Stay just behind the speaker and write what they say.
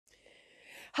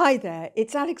Hi there,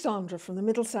 it's Alexandra from the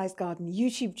Middlesized Garden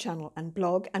YouTube channel and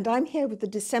blog, and I'm here with the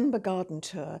December garden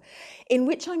tour, in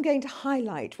which I'm going to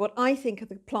highlight what I think are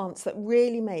the plants that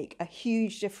really make a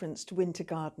huge difference to winter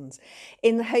gardens,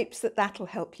 in the hopes that that'll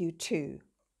help you too.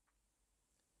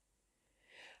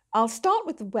 I'll start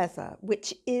with the weather,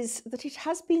 which is that it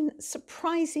has been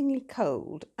surprisingly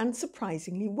cold and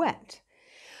surprisingly wet.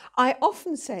 I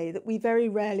often say that we very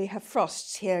rarely have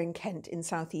frosts here in Kent in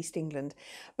southeast England,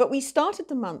 but we started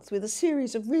the month with a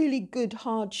series of really good,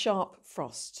 hard, sharp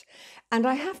frosts. And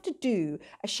I have to do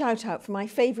a shout out for my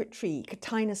favourite tree,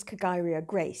 Cotinus Cagyria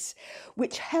grace,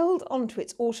 which held onto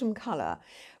its autumn colour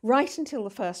right until the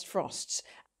first frosts.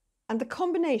 And the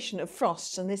combination of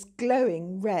frosts and this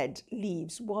glowing red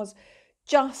leaves was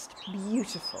just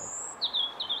beautiful.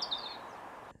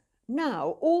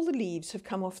 Now all the leaves have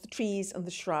come off the trees and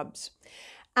the shrubs,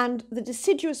 and the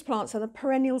deciduous plants and the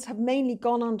perennials have mainly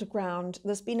gone underground.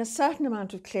 There's been a certain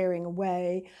amount of clearing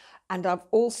away, and I've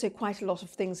also quite a lot of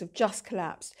things have just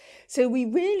collapsed. So we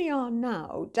really are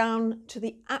now down to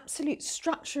the absolute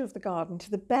structure of the garden, to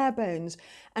the bare bones,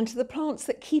 and to the plants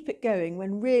that keep it going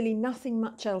when really nothing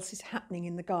much else is happening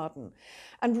in the garden.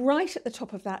 And right at the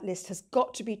top of that list has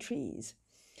got to be trees.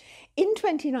 In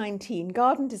 2019,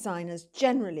 garden designers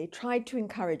generally tried to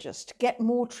encourage us to get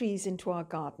more trees into our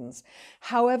gardens,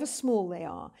 however small they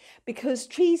are, because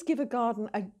trees give a garden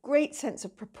a great sense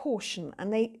of proportion,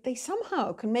 and they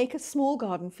somehow can make a small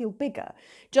garden feel bigger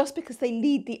just because they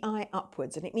lead the eye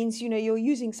upwards, and it means, you're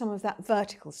using some of that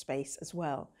vertical space as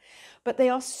well. But they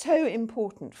are so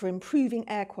important for improving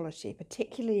air quality,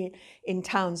 particularly in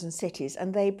towns and cities,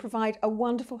 and they provide a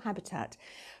wonderful habitat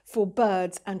for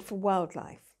birds and for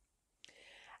wildlife.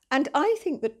 And I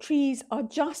think that trees are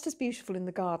just as beautiful in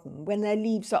the garden when their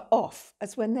leaves are off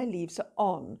as when their leaves are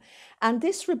on. And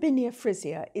this Robinia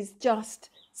frisia is just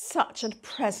such a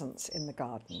presence in the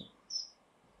garden.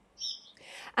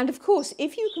 And of course,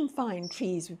 if you can find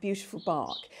trees with beautiful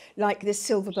bark, like this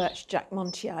silver birch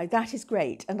jackmontii, that is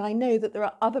great. And I know that there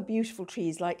are other beautiful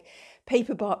trees like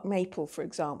paperbark maple, for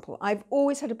example. I've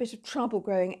always had a bit of trouble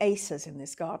growing acres in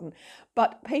this garden,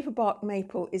 but paperbark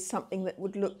maple is something that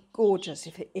would look gorgeous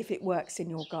if it works in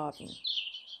your garden.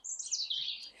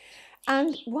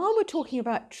 And while we're talking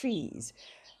about trees,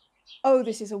 oh,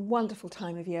 this is a wonderful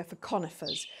time of year for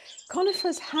conifers.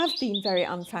 Conifers have been very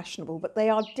unfashionable, but they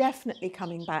are definitely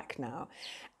coming back now.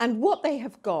 And what they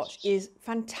have got is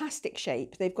fantastic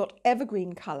shape. They've got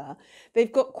evergreen colour.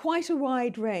 They've got quite a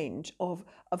wide range of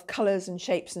colours and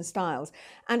shapes and styles.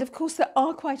 And of course, there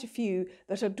are quite a few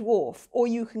that are dwarf, or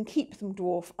you can keep them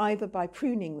dwarf either by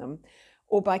pruning them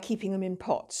or by keeping them in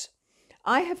pots.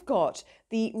 I have got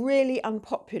the really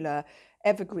unpopular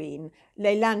evergreen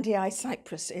Leylandii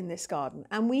cypress in this garden,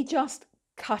 and we just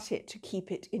cut it to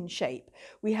keep it in shape.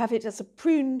 We have it as a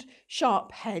pruned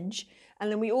sharp hedge,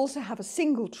 and then we also have a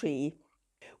single tree.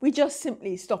 We just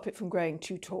simply stop it from growing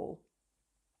too tall.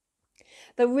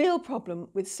 The real problem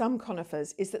with some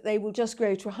conifers is that they will just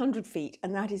grow to 100 feet,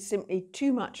 and that is simply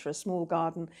too much for a small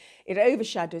garden. It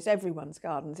overshadows everyone's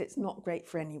gardens. It's not great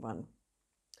for anyone.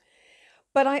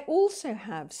 But I also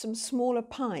have some smaller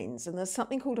pines, and there's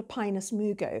something called a Pinus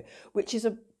mugo, which is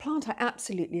a plant I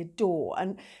absolutely adore.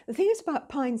 And the thing is about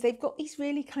pines, they've got these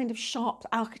really kind of sharp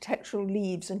architectural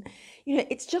leaves, and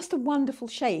it's just a wonderful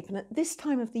shape. And at this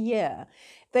time of the year,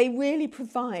 they really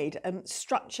provide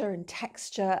structure and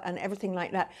texture and everything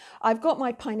like that. I've got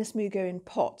my Pinus mugo in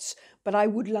pots, but I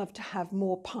would love to have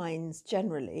more pines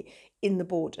generally in the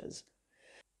borders.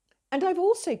 And I've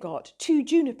also got 2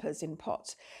 junipers in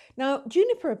pots. Now,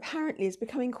 juniper apparently is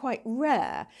becoming quite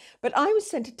rare, but I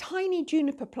was sent a tiny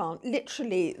juniper plant,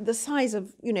 literally the size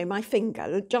of, my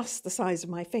finger, just the size of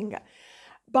my finger,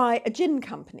 by a gin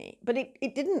company. But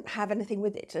it didn't have anything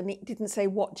with it, and it didn't say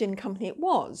what gin company it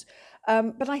was.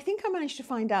 But I think I managed to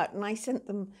find out, and I sent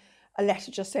them a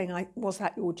letter just saying, was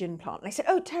that your gin plant? And I said,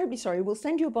 oh, terribly sorry, we'll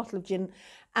send you a bottle of gin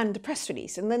and a press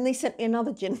release. And then they sent me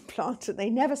another gin plant, and they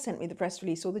never sent me the press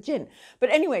release or the gin.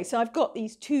 But anyway, so I've got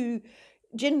these 2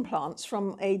 gin plants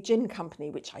from a gin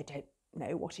company, which I don't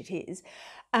know what it is.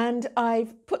 And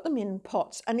I've put them in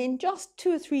pots, and in just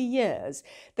 2 or 3 years,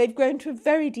 they've grown to a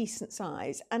very decent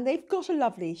size, and they've got a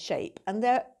lovely shape, and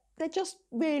they're just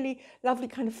really lovely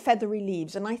kind of feathery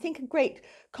leaves, and I think a great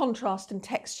contrast and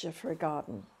texture for a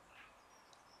garden.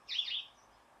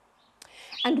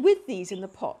 And with these in the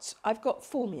pots, I've got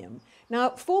phormium. Now,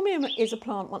 phormium is a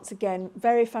plant, once again,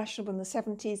 very fashionable in the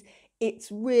 70s.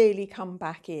 It's really come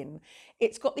back in.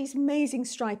 It's got these amazing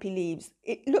stripy leaves.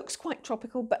 It looks quite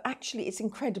tropical, but actually it's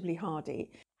incredibly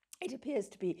hardy. It appears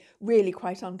to be really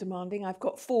quite undemanding. I've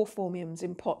got 4 phormiums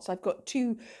in pots. I've got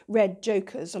 2 red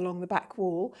jokers along the back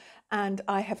wall, and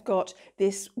I have got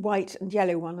this white and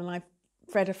yellow one, and I've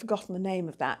forgotten the name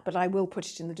of that, but I will put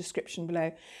it in the description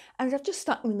below. And I've just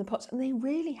stuck them in the pots, and they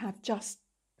really have just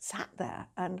sat there,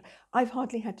 and I've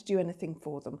hardly had to do anything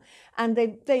for them. And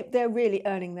they're really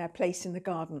earning their place in the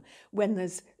garden when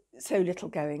there's so little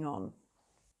going on.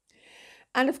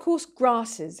 And of course,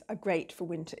 grasses are great for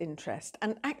winter interest.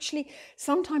 And actually,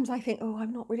 sometimes I think, oh,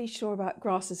 I'm not really sure about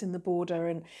grasses in the border,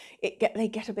 and they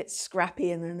get a bit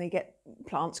scrappy, and then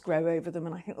plants grow over them,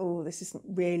 and I think, oh, this isn't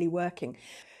really working.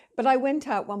 But I went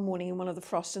out one morning in one of the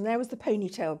frosts, and there was the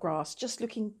ponytail grass, just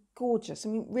looking gorgeous. I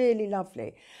mean, really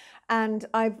lovely. And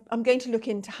I'm going to look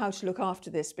into how to look after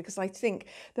this, because I think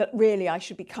that really I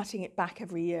should be cutting it back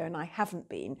every year, and I haven't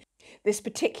been. This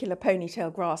particular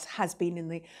ponytail grass has been in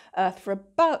the earth for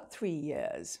about 3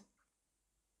 years.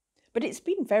 But it's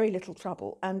been very little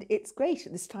trouble, and it's great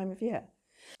at this time of year.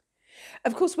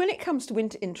 Of course, when it comes to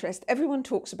winter interest, everyone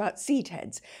talks about seed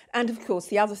heads. And of course,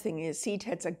 the other thing is seed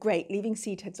heads are great. Leaving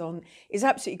seed heads on is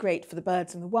absolutely great for the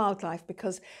birds and the wildlife,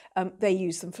 because they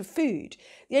use them for food.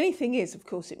 The only thing is, of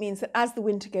course, it means that as the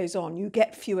winter goes on, you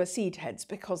get fewer seed heads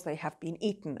because they have been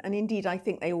eaten. And indeed, I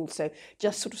think they also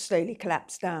just sort of slowly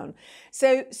collapse down.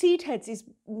 So seed heads is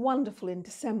wonderful in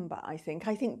December, I think.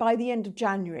 I think by the end of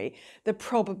January, there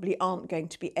probably aren't going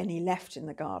to be any left in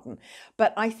the garden.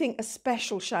 But I think a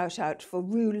special shout out for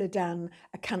Rue Ledan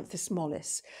Acanthus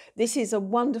mollis. This is a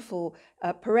wonderful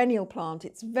perennial plant.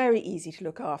 It's very easy to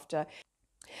look after.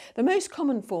 The most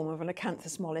common form of an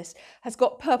acanthus mollis has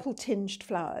got purple tinged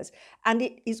flowers, and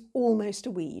it is almost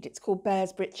a weed. It's called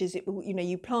bear's breeches. It will,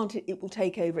 you plant it, it will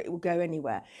take over, it will go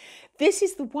anywhere. This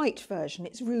is the white version.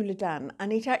 It's Rue Ledan,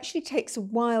 and it actually takes a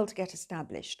while to get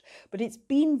established, but it's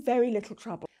been very little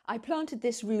trouble. I planted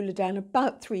this Rue Ledan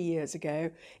about 3 years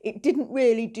ago. It didn't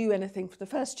really do anything for the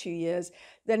first 2 years.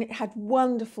 Then it had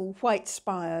wonderful white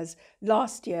spires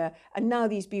last year, and now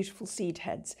these beautiful seed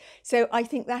heads. So I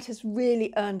think that has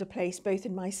really earned a place both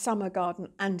in my summer garden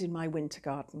and in my winter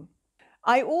garden.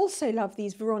 I also love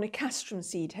these veronicastrum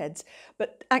seed heads,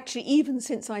 but actually even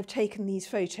since I've taken these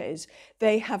photos,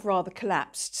 they have rather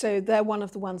collapsed. So they're one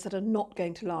of the ones that are not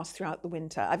going to last throughout the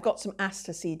winter. I've got some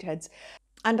aster seed heads,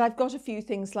 and I've got a few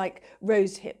things like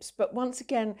rose hips, but once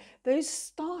again, those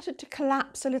started to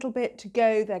collapse a little bit, to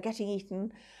go, they're getting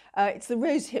eaten. It's the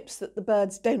rose hips that the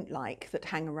birds don't like that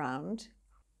hang around.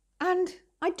 And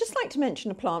I'd just like to mention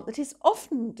a plant that is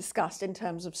often discussed in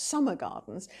terms of summer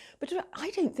gardens, but I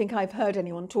don't think I've heard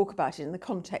anyone talk about it in the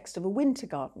context of a winter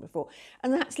garden before,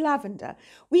 and that's lavender.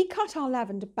 We cut our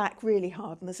lavender back really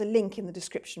hard, and there's a link in the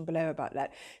description below about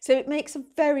that. So it makes a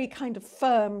very kind of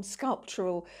firm,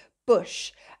 sculptural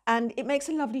bush, and it makes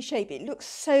a lovely shape. It looks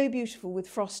so beautiful with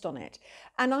frost on it.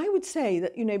 And I would say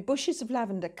that, bushes of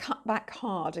lavender cut back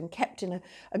hard and kept in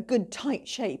a good tight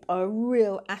shape are a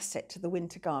real asset to the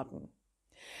winter garden.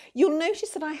 You'll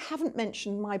notice that I haven't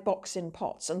mentioned my box in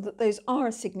pots, and that those are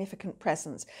a significant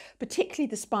presence, particularly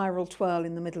the spiral twirl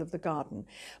in the middle of the garden.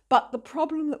 But the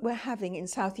problem that we're having in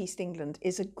southeast England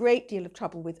is a great deal of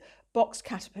trouble with box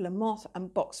caterpillar moth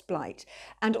and box blight.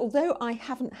 And although I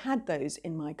haven't had those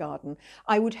in my garden,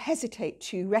 I would hesitate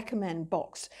to recommend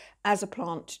box as a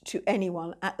plant to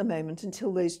anyone at the moment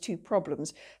until those two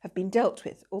problems have been dealt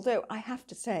with. Although I have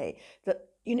to say that,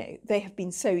 they have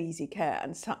been so easy care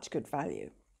and such good value.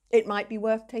 It might be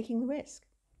worth taking the risk.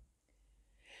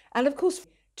 And of course,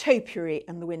 topiary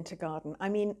and the winter garden. I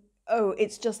mean,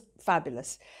 it's just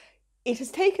fabulous. It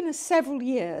has taken us several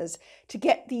years to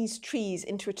get these trees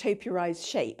into a topiarised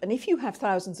shape. And if you have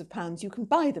thousands of pounds, you can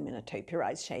buy them in a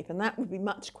topiarised shape, and that would be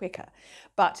much quicker.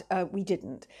 But we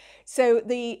didn't. So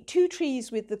the 2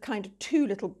 trees with the kind of 2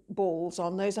 little balls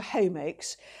on, those are home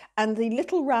oaks. And the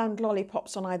little round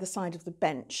lollipops on either side of the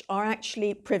bench are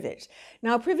actually privet.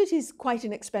 Now, privet is quite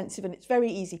inexpensive, and it's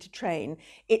very easy to train.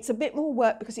 It's a bit more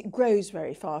work because it grows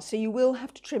very fast. So you will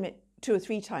have to trim it 2 or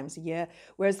 3 times a year,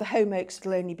 whereas the home oaks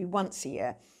will only be once a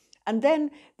year. And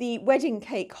then the wedding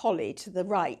cake holly to the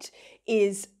right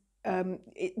is,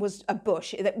 it was a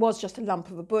bush. It was just a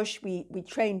lump of a bush. We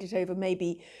trained it over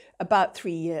maybe about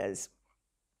 3 years.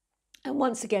 And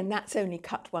once again, that's only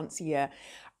cut once a year.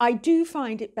 I do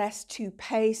find it best to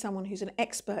pay someone who's an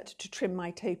expert to trim my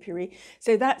topiary.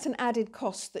 So that's an added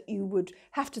cost that you would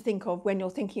have to think of when you're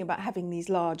thinking about having these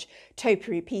large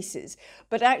topiary pieces.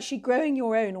 But actually growing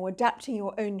your own or adapting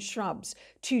your own shrubs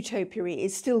to topiary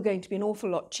is still going to be an awful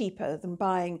lot cheaper than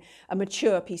buying a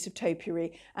mature piece of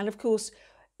topiary. And of course,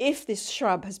 if this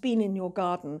shrub has been in your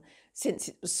garden since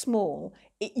it was small,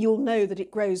 you'll know that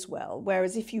it grows well.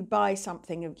 Whereas if you buy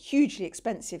something, a hugely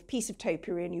expensive piece of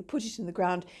topiary, and you put it in the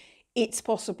ground, it's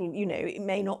possible, you know, it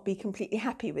may not be completely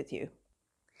happy with you.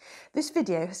 This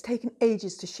video has taken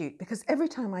ages to shoot because every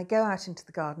time I go out into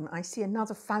the garden, I see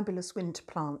another fabulous winter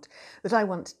plant that I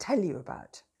want to tell you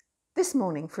about. This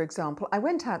morning, for example, I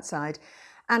went outside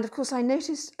and of course I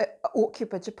noticed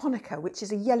Aucupa japonica, which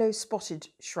is a yellow spotted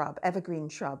shrub, evergreen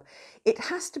shrub. It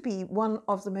has to be one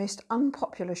of the most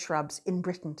unpopular shrubs in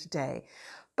Britain today.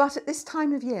 But at this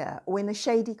time of year, or in a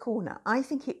shady corner, I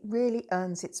think it really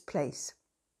earns its place.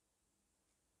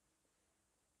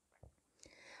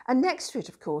 And next to it,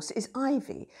 of course, is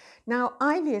ivy. Now,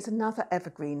 ivy is another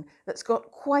evergreen that's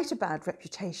got quite a bad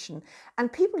reputation,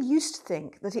 and people used to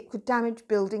think that it could damage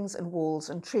buildings and walls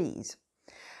and trees.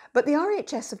 But the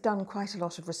RHS have done quite a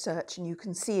lot of research, and you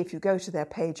can see if you go to their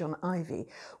page on ivy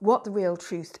what the real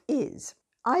truth is.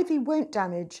 Ivy won't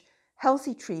damage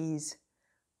healthy trees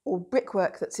or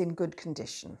brickwork that's in good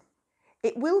condition.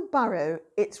 It will burrow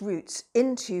its roots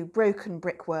into broken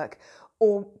brickwork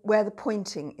or where the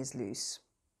pointing is loose.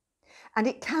 And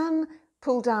it can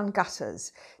pull down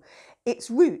gutters.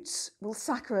 Its roots will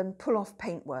sucker and pull off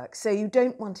paintwork, so you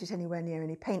don't want it anywhere near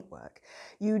any paintwork.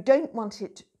 You don't want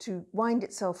it to wind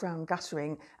itself around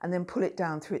guttering and then pull it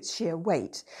down through its sheer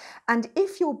weight. And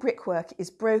if your brickwork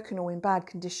is broken or in bad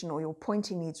condition or your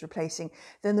pointing needs replacing,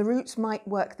 then the roots might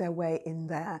work their way in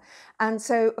there. And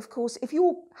so, of course, if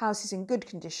your house is in good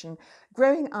condition,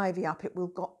 growing ivy up, it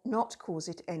will not cause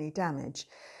it any damage.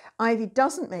 Ivy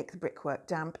doesn't make the brickwork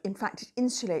damp. In fact, it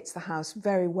insulates the house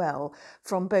very well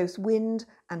from both wind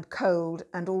and cold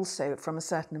and also from a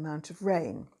certain amount of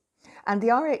rain. And the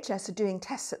RHS are doing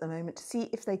tests at the moment to see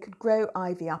if they could grow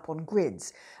ivy up on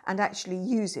grids and actually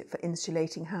use it for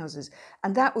insulating houses.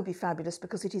 And that would be fabulous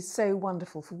because it is so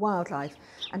wonderful for wildlife,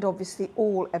 and obviously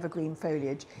all evergreen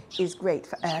foliage is great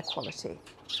for air quality.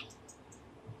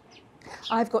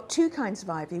 I've got two kinds of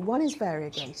ivy. One is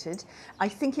variegated. I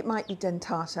think it might be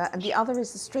dentata, and the other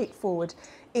is the straightforward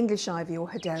English ivy or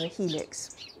Hedera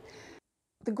helix.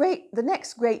 The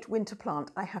next great winter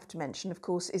plant I have to mention, of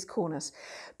course, is cornus,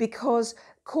 because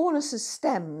cornus's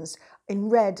stems in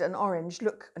red and orange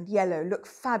and yellow look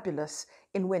fabulous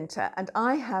in winter, and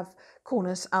I have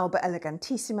Cornus alba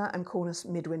elegantissima and Cornus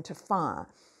midwinter fire.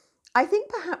 I think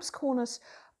perhaps cornus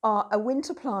are a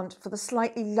winter plant for the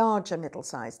slightly larger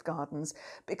middle-sized gardens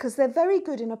because they're very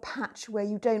good in a patch where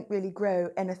you don't really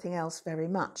grow anything else very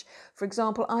much. For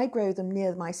example, I grow them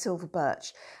near my silver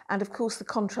birch, and of course the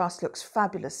contrast looks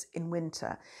fabulous in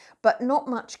winter, but not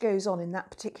much goes on in that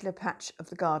particular patch of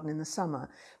the garden in the summer.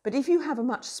 But if you have a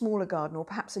much smaller garden or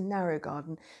perhaps a narrow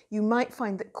garden, you might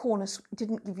find that cornus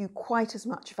didn't give you quite as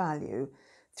much value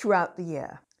throughout the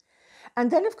year.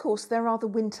 And then of course there are the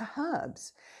winter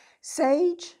herbs.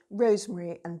 Sage,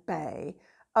 rosemary and bay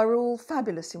are all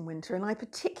fabulous in winter, and I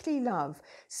particularly love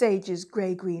sage's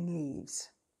grey-green leaves.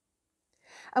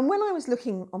 And when I was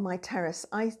looking on my terrace,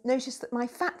 I noticed that my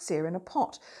fatsia in a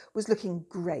pot was looking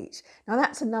great. Now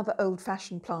that's another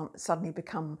old-fashioned plant that's suddenly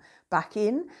become back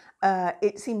in.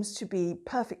 It seems to be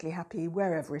perfectly happy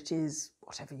wherever it is,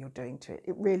 whatever you're doing to it.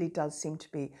 It really does seem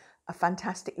to be a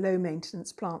fantastic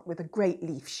low-maintenance plant with a great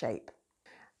leaf shape.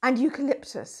 And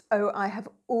eucalyptus. Oh, I have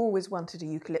always wanted a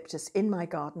eucalyptus in my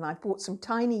garden. I've bought some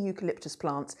tiny eucalyptus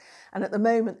plants, and at the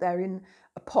moment they're in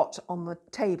a pot on the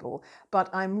table, but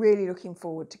I'm really looking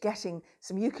forward to getting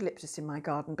some eucalyptus in my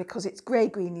garden because its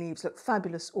grey-green leaves look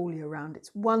fabulous all year round. It's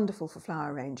wonderful for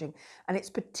flower arranging, and it's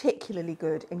particularly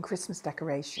good in Christmas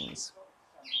decorations.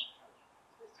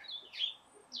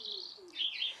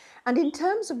 And in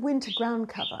terms of winter ground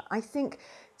cover, I think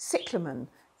cyclamen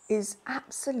is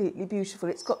absolutely beautiful.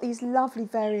 It's got these lovely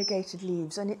variegated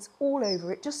leaves and it's all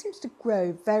over. It just seems to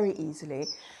grow very easily.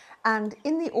 And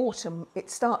in the autumn, it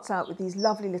starts out with these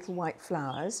lovely little white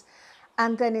flowers.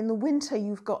 And then in the winter,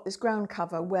 you've got this ground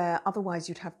cover where otherwise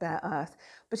you'd have bare earth.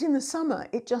 But in the summer,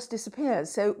 it just disappears.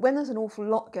 So when there's an awful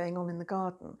lot going on in the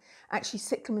garden, actually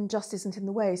cyclamen just isn't in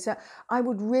the way. So I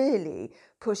would really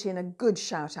put in a good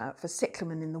shout out for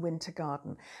cyclamen in the winter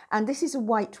garden. And this is a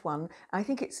white one. I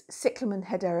think it's cyclamen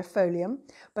hederifolium,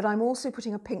 but I'm also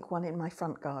putting a pink one in my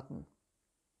front garden.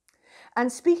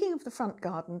 And speaking of the front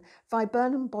garden,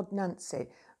 Viburnum bodnancy,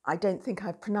 I don't think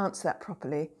I've pronounced that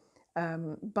properly.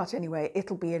 But anyway,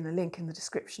 it'll be in a link in the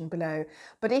description below.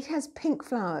 But it has pink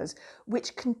flowers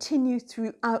which continue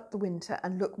throughout the winter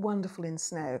and look wonderful in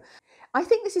snow. I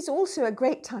think this is also a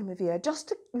great time of year just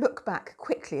to look back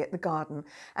quickly at the garden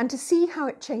and to see how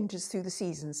it changes through the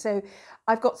season. So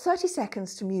I've got 30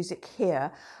 seconds to music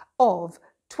here of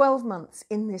 12 months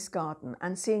in this garden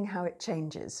and seeing how it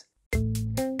changes.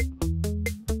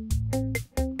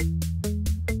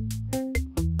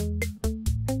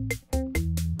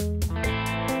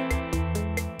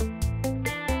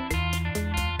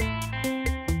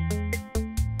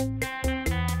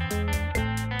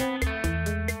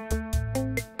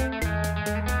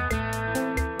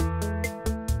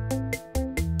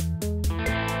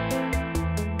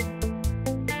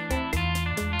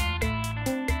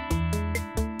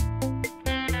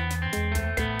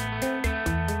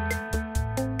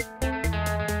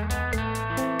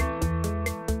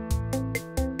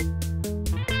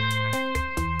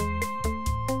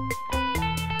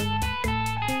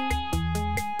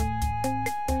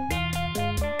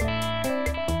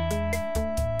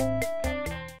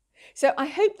 So I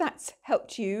hope that's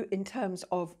helped you in terms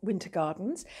of winter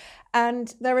gardens,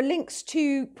 and there are links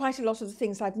to quite a lot of the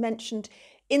things I've mentioned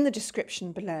in the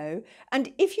description below.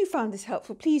 And if you found this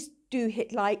helpful, please do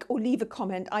hit like or leave a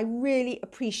comment. I really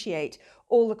appreciate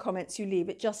all the comments you leave.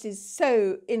 It just is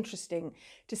so interesting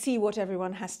to see what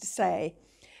everyone has to say.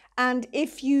 And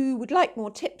if you would like more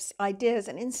tips, ideas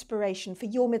and inspiration for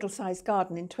your middle-sized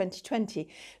garden in 2020,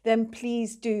 then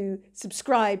please do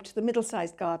subscribe to the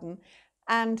Middlesized Garden.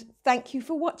 And thank you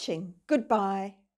for watching. Goodbye.